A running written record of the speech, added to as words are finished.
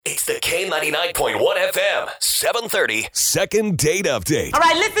K99.1 FM, 730. Second date update. All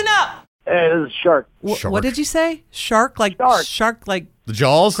right, listen up. Hey, this is Shark. Shark. What did you say? Shark like Shark. like The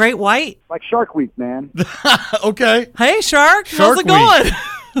Jaws? great white? Like Shark Week, man. Okay. Hey, Shark. Shark How's it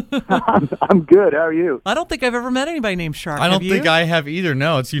going? I'm good. How are you? I don't think I've ever met anybody named Shark. I don't Have you? think I have either.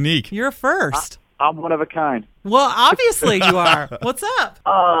 No, it's unique. You're a first. I'm one of a kind. Well, obviously you are. What's up?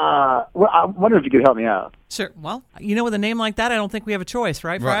 Well, I wonder if you could help me out. Sure. Well, with a name like that, I don't think we have a choice,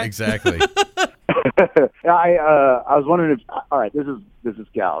 right, Fry? Right, exactly. I was wondering if. All right, this is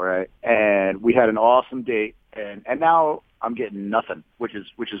Gal, right? And we had an awesome date, and now I'm getting nothing, which is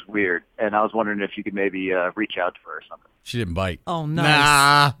weird. And I was wondering if you could maybe reach out to her or something. She didn't bite. Oh, nice.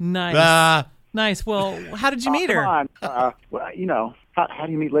 Nah. Nice. Nah. Nice. Well, how did you meet her? Come on. Well, how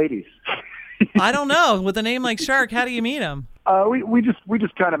do you meet ladies? I don't know. With a name like Shark, how do you meet him? We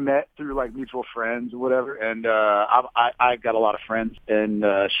just kind of met through like mutual friends or whatever, and I got a lot of friends, and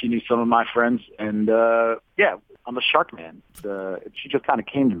she knew some of my friends, and yeah, I'm a Shark man. She just kind of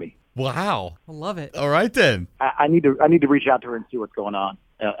came to me. Wow. I love it. All right, then. I need to reach out to her and see what's going on.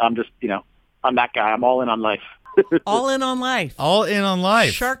 I'm just I'm that guy. I'm all in on life. All in on life. All in on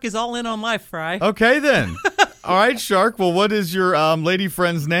life. Shark is all in on life, Fry. Okay, then. All right, Shark. Well, what is your lady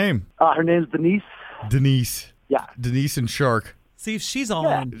friend's name? Her name's Denise. Denise. Yeah. Denise and Shark. See if she's all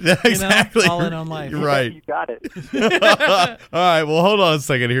in. Yeah, exactly. All in on life. You're right. You got it. All right. Well, hold on a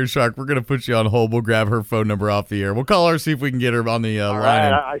second here, Shark. We're going to put you on hold. We'll grab her phone number off the air. We'll call her, see if we can get her on the All line right,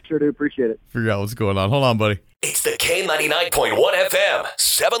 and I sure do appreciate it. figure out what's going on. Hold on, buddy. It's the K99.1 FM,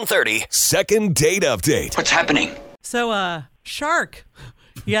 730. Second date update. What's happening? So, Shark,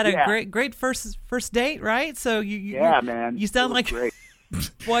 you had a Yeah. great first date, right? So Yeah, man. You sound It was like great.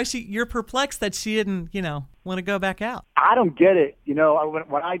 why you're perplexed that she didn't, want to go back out. I don't get it.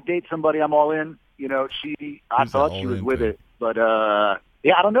 When I date somebody, I'm all in. I It's thought all she was in with thing. it, but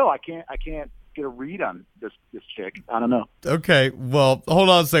yeah, I don't know. I can't get a read on this chick. I don't know. Okay. Well, hold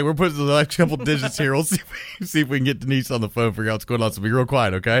on a second. We're putting the last couple digits here. We'll see if we can get Denise on the phone, figure out what's going on. So be real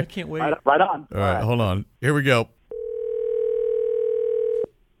quiet, okay? I can't wait. Right on. All right. Hold on. Here we go.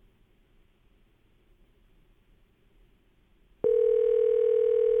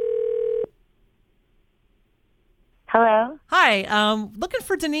 Hello, Hi, looking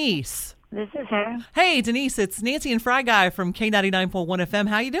for Denise. this is her. Hey, Denise, it's Nancy and Fry Guy from K99.1 FM.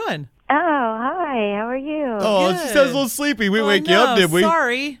 How you doing? Oh, hi. How are you? Oh, Good. she sounds a little sleepy. We Oh, wake you up, no, did we?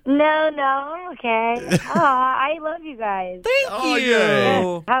 Sorry. No, I'm okay. Oh, I love you guys. Thank Oh, you. yay.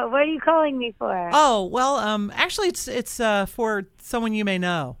 What are you calling me for? Oh, well, actually, it's for someone you may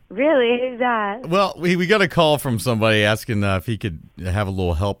know. Really? Who's that? Well, we got a call from somebody asking if he could have a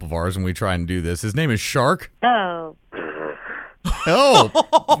little help of ours when we try and do this. His name is Shark. Oh.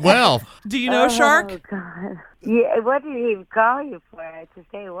 Oh, well. Do you know Shark? Oh, God. Yeah, what did he call you for? To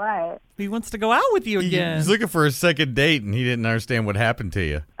say what? He wants to go out with you again. He's looking for a second date, and he didn't understand what happened to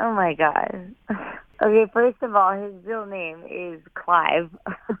you. Oh, my God. Okay, first of all, his real name is Clive.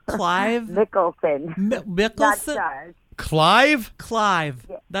 Clive Mickelson. Not Mickelson. Shark. Clive? Clive.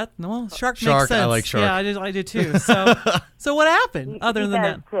 Shark makes Shark, sense. I like Shark. Yeah, I did too. So what happened other He than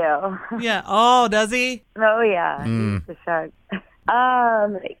does, that? too. Yeah. Oh, does he? Oh, yeah. He's the shark.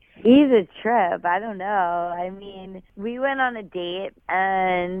 He's a trip. I don't know. I mean, we went on a date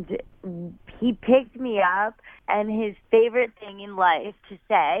and he picked me up, and his favorite thing in life to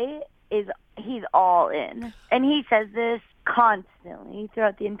say is he's all in. And he says this constantly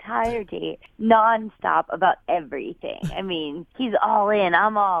throughout the entire date, nonstop about everything. I mean, he's all in.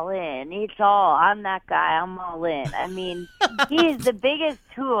 I'm all in. I'm that guy. I'm all in. I mean, he's the biggest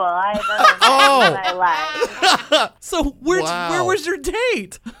tool I've ever met in my life. So where Wow. was your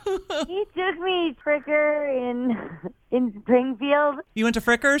date? He took me Fricker in Springfield. You went to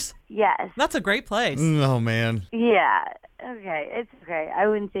Frickers? Yes. That's a great place. Oh, man. Yeah. Okay. It's okay. I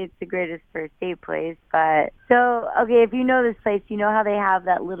wouldn't say it's the greatest first date place, but okay, if you know this place, you know how they have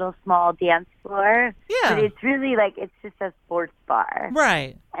that little small dance floor? Yeah. But it's really it's just a sports bar.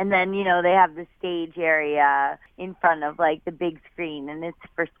 Right. And then, they have the stage area in front of the big screen, and it's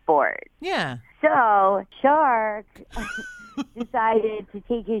for sport. Yeah. So Shark decided to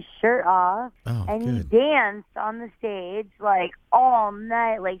take his shirt off, Oh, and good. he danced on the stage all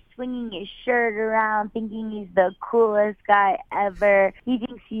night, swinging his shirt around, thinking he's the coolest guy ever. He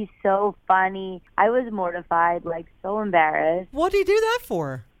thinks he's so funny. I was mortified, so embarrassed. What did he do that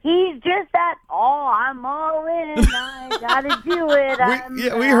for? He's just I'm all in. I gotta do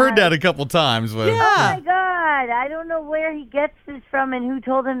it. We heard that a couple times. But Oh my God, I don't know where he gets this from and who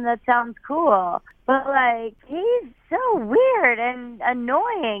told him that sounds cool. But he's so weird and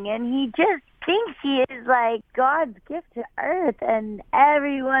annoying, and he just thinks he is God's gift to earth, and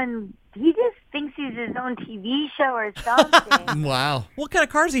everyone he just thinks he's his own TV show or something. Wow. What kind of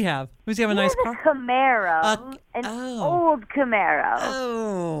cars does he have? Does he have a He nice has car? a Camaro, an oh. old Camaro.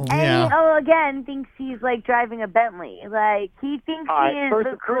 Oh. And Yeah. he, again, thinks he's like driving a Bentley. Like, he thinks All he right,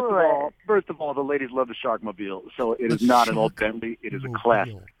 is the coolest. first of all, the ladies love the Sharkmobile, so it is not an old Bentley. It is a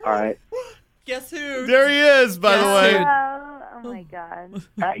classic. All right. Guess who? There he is, by the way. Oh my God.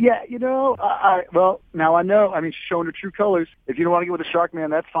 Yeah, well, now I know. I mean, she's showing her true colors. If you don't want to get with a shark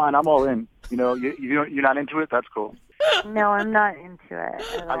man, that's fine. I'm all in. You're not into it. That's cool. No, I'm not into it.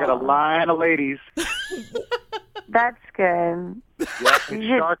 I got a line of ladies. That's good. Yeah, You it's should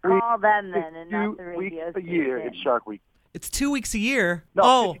Shark Week. call them then and not the 52 weeks radio a year. station. It's Shark Week. It's 2 weeks a year. No,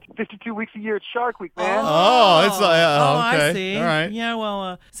 oh. 52 weeks a year. It's Shark Week, man. Oh, it's okay. I see. All right. Yeah,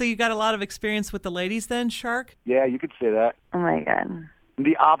 well, so you got a lot of experience with the ladies then, Shark? Yeah, you could say that. Oh my God. I'm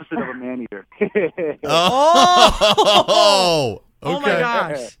the opposite of a man eater. Oh. Okay. Oh my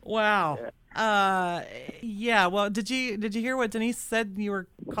gosh! Wow. Yeah. Well, did you hear what Denise said? You were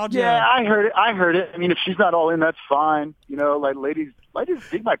called you. Yeah, I heard it. I mean, if she's not all in, that's fine. Like ladies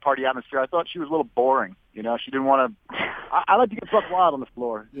dig my party atmosphere. I thought she was a little boring. She didn't want to. I like to get buck wild on the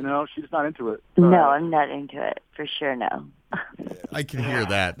floor. She's just not into it. No, I'm not into it. For sure, no. I can hear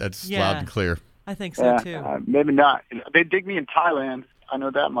that. That's Yeah. loud and clear. I think so too. Maybe not. They dig me in Thailand. I know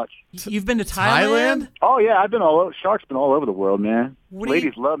that much. You've been to Thailand? Oh yeah, I've been all over. Shark's been all over the world, man. What do you-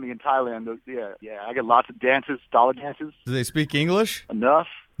 Ladies love me in Thailand. Yeah. I got lots of dances, dollar dances. Do they speak English? Enough.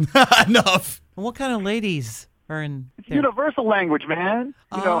 Enough. What kind of ladies are in It's there? universal language, man.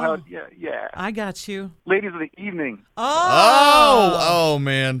 You know how? Yeah. I got you. Ladies of the evening. Oh,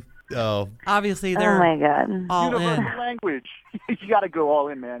 man. Oh. Obviously, Oh they're my God. all Universal in. language. You got to go all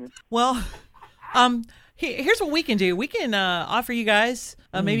in, man. Well, here's what we can do. We can offer you guys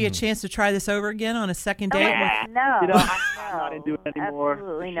maybe a chance to try this over again on a second date. with- No. I'm not into it anymore.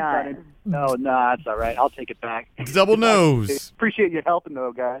 Absolutely She's not. No, that's all right. I'll take it back. Double nose. Appreciate you helping,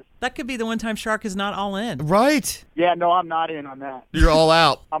 though, guys. That could be the one time Shark is not all in. Right. Yeah, no, I'm not in on that. You're all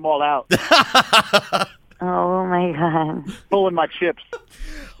out. I'm all out. Oh my God. Pulling my chips.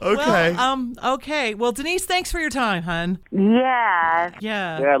 Okay. Well, okay. Well, Denise, thanks for your time, hon. Yeah.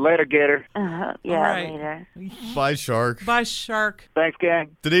 Yeah. Yeah, later, Gator. Yeah, All right. later. Bye, Shark. Bye, Shark. Thanks,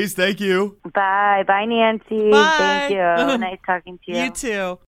 gang. Denise, thank you. Bye. Bye, Nancy. Bye. Thank you. Nice talking to you. You too.